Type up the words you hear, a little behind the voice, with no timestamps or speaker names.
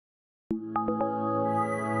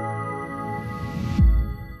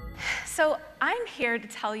So I'm here to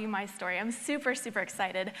tell you my story. I'm super, super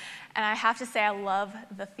excited, and I have to say I love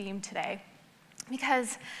the theme today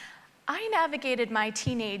because I navigated my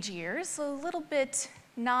teenage years a little bit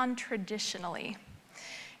non-traditionally.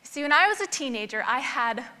 See, when I was a teenager, I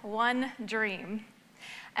had one dream,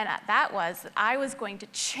 and that was that I was going to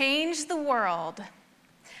change the world.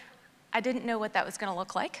 I didn't know what that was going to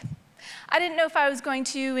look like. I didn't know if I was going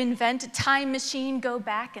to invent a time machine, go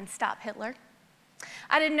back and stop Hitler.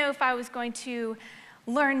 I didn't know if I was going to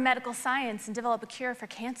learn medical science and develop a cure for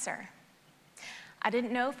cancer. I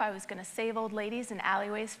didn't know if I was going to save old ladies in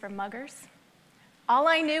alleyways from muggers. All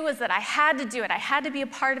I knew was that I had to do it. I had to be a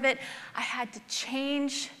part of it. I had to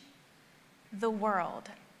change the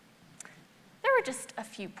world. There were just a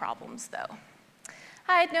few problems, though.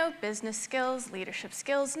 I had no business skills, leadership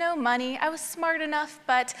skills, no money. I was smart enough,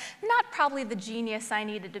 but not probably the genius I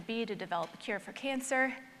needed to be to develop a cure for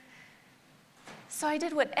cancer. So I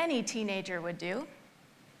did what any teenager would do.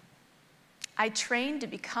 I trained to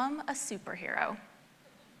become a superhero.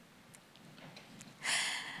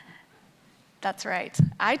 That's right.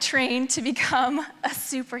 I trained to become a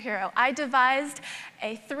superhero. I devised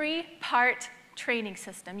a 3-part training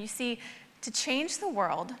system. You see, to change the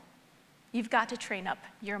world, you've got to train up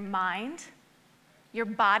your mind, your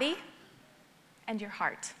body, and your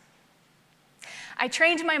heart. I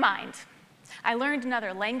trained my mind. I learned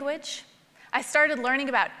another language. I started learning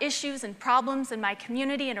about issues and problems in my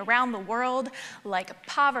community and around the world, like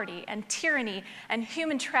poverty and tyranny and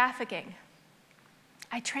human trafficking.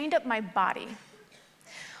 I trained up my body.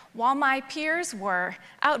 While my peers were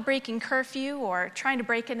out breaking curfew or trying to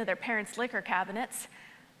break into their parents' liquor cabinets,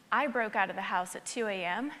 I broke out of the house at 2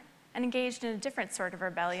 a.m. and engaged in a different sort of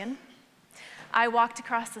rebellion. I walked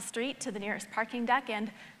across the street to the nearest parking deck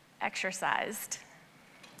and exercised.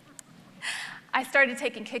 I started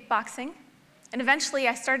taking kickboxing, and eventually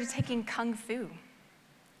I started taking kung fu.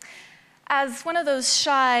 As one of those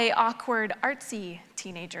shy, awkward, artsy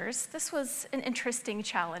teenagers, this was an interesting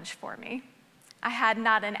challenge for me. I had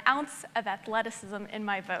not an ounce of athleticism in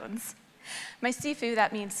my bones. My sifu,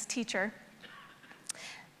 that means teacher,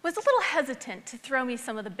 was a little hesitant to throw me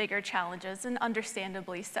some of the bigger challenges, and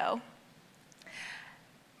understandably so.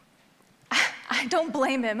 I don't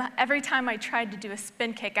blame him. Every time I tried to do a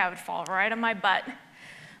spin kick, I would fall right on my butt.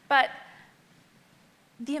 But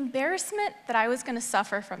the embarrassment that I was going to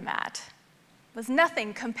suffer from that was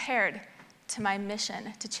nothing compared to my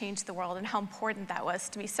mission to change the world and how important that was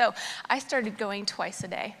to me. So I started going twice a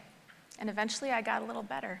day, and eventually I got a little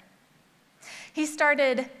better. He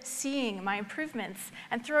started seeing my improvements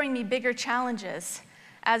and throwing me bigger challenges,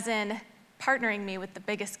 as in partnering me with the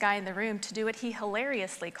biggest guy in the room to do what he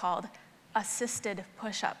hilariously called assisted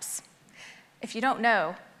push-ups. If you don't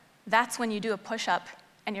know, that's when you do a push-up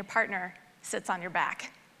and your partner sits on your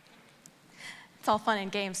back. It's all fun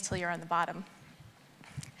and games till you're on the bottom.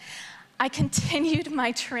 I continued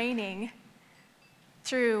my training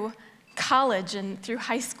through college and through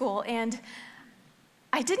high school, and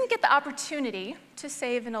I didn't get the opportunity to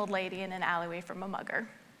save an old lady in an alleyway from a mugger.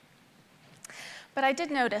 But I did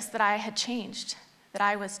notice that I had changed, that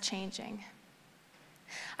I was changing.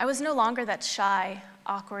 I was no longer that shy,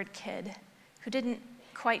 awkward kid who didn't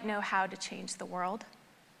quite know how to change the world.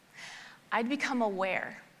 I'd become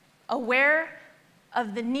aware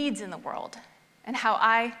of the needs in the world and how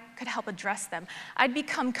I could help address them. I'd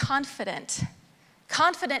become confident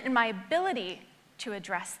in my ability to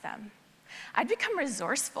address them. I'd become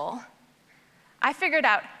resourceful. I figured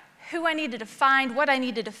out who I needed to find, what I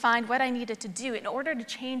needed to find, what I needed to do in order to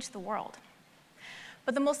change the world.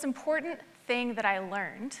 But the most important thing that I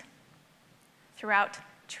learned throughout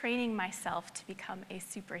training myself to become a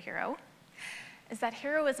superhero is that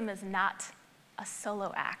heroism is not a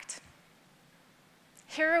solo act.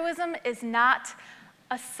 Heroism is not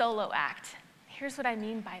a solo act. Here's what I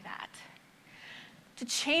mean by that. To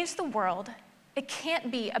change the world, it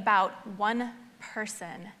can't be about one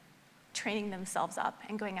person training themselves up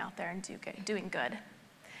and going out there and doing good.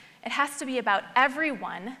 It has to be about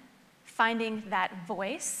everyone finding that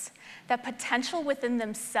voice, that potential within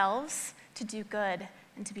themselves to do good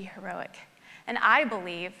and to be heroic. And I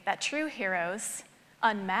believe that true heroes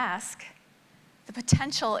unmask the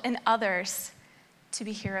potential in others to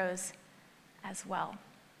be heroes as well.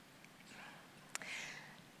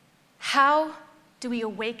 How do we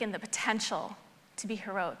awaken the potential to be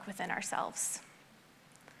heroic within ourselves?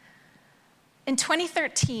 In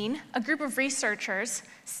 2013, a group of researchers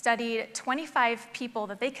studied 25 people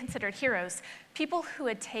that they considered heroes, people who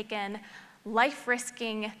had taken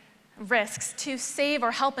life-risking risks to save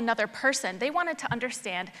or help another person. They wanted to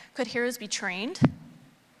understand, could heroes be trained?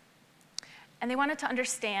 And they wanted to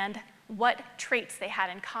understand what traits they had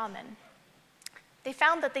in common. They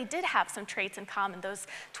found that they did have some traits in common, those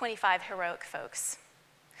 25 heroic folks.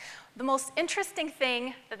 The most interesting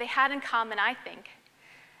thing that they had in common, I think,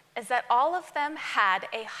 is that all of them had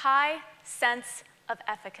a high sense of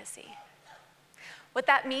efficacy. What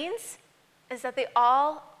that means is that they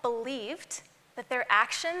all believed that their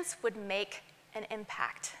actions would make an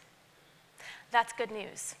impact. That's good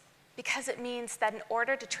news, because it means that in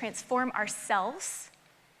order to transform ourselves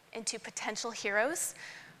into potential heroes,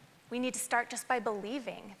 we need to start just by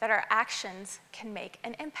believing that our actions can make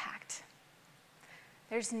an impact.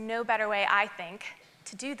 There's no better way, I think,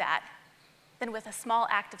 to do that than with a small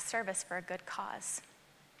act of service for a good cause.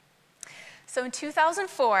 So in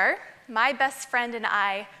 2004, my best friend and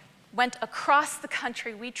I went across the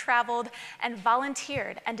country. We traveled and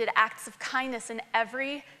volunteered and did acts of kindness in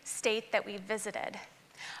every state that we visited.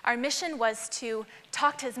 Our mission was to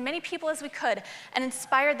talk to as many people as we could and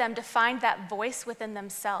inspire them to find that voice within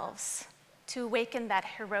themselves, to awaken that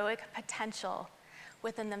heroic potential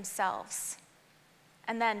within themselves,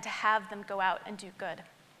 and then to have them go out and do good.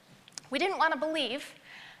 We didn't want to believe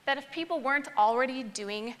that if people weren't already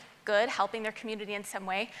doing good, helping their community in some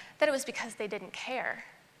way, that it was because they didn't care.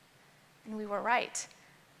 And we were right.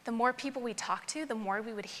 The more people we talked to, the more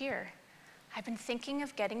we would hear. I've been thinking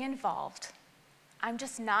of getting involved. I'm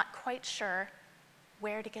just not quite sure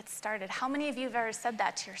where to get started. How many of you have ever said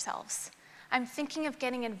that to yourselves? I'm thinking of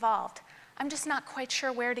getting involved. I'm just not quite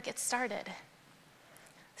sure where to get started.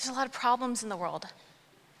 There's a lot of problems in the world.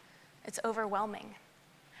 It's overwhelming.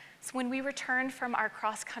 So when we returned from our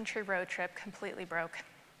cross-country road trip completely broke,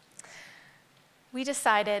 we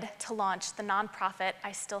decided to launch the nonprofit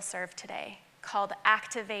I still serve today, called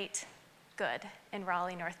Activate Good in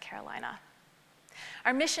Raleigh, North Carolina.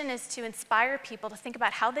 Our mission is to inspire people to think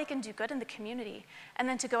about how they can do good in the community and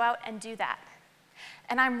then to go out and do that.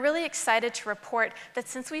 And I'm really excited to report that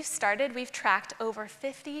since we've started, we've tracked over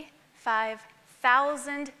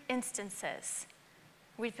 55,000 instances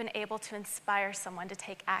we've been able to inspire someone to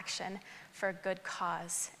take action for a good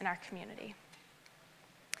cause in our community.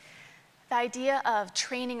 The idea of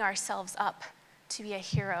training ourselves up to be a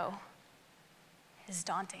hero is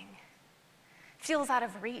daunting. It feels out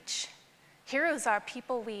of reach. Heroes are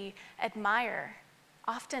people we admire.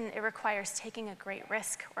 Often it requires taking a great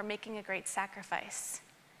risk or making a great sacrifice.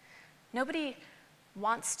 Nobody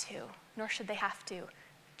wants to, nor should they have to,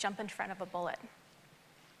 jump in front of a bullet.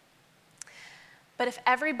 But if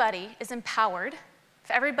everybody is empowered,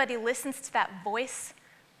 if everybody listens to that voice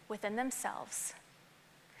within themselves,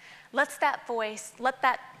 let that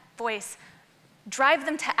voice drive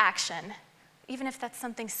them to action, even if that's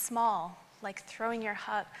something small, like throwing your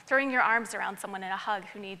arms around someone in a hug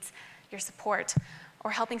who needs your support,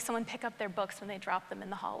 or helping someone pick up their books when they drop them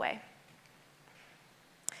in the hallway.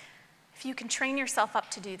 If you can train yourself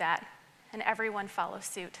up to do that, and everyone follows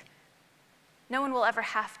suit, no one will ever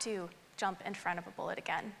have to jump in front of a bullet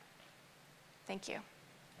again. Thank you.